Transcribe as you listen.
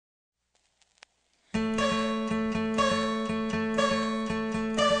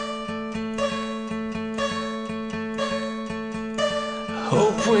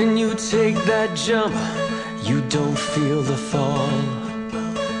when you take that jump, you don't feel the fall.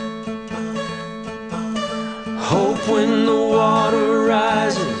 Hope when the water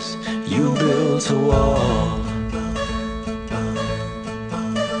rises, you build a wall.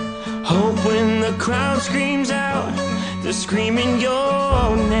 Hope when the crowd screams out, they're screaming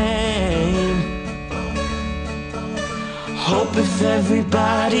your name. Hope if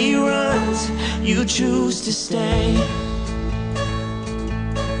everybody runs, you choose to stay.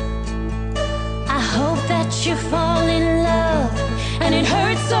 I hope that you fall in love and it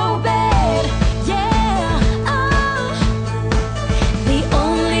hurts so bad. Yeah, oh. The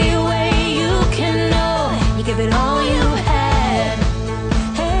only way you can know, you give it all you had.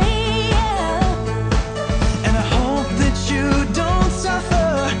 Hey, yeah. And I hope that you don't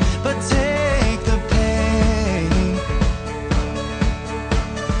suffer, but take the pain.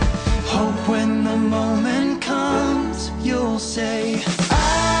 Hope when the moment comes, you'll say,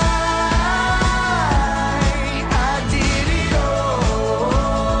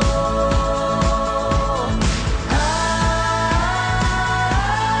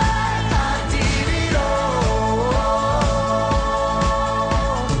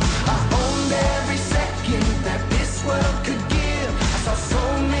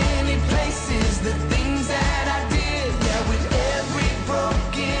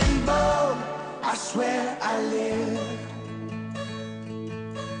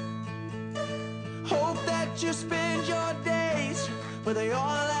 hope that you spend your days where they all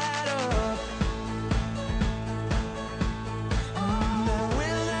add up. Now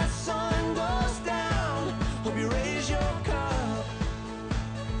when that sun goes down, hope you raise your cup.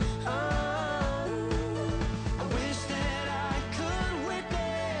 I wish that I could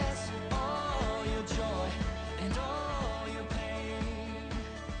witness all your joy and all your pain,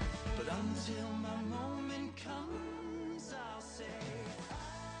 but until my moment comes,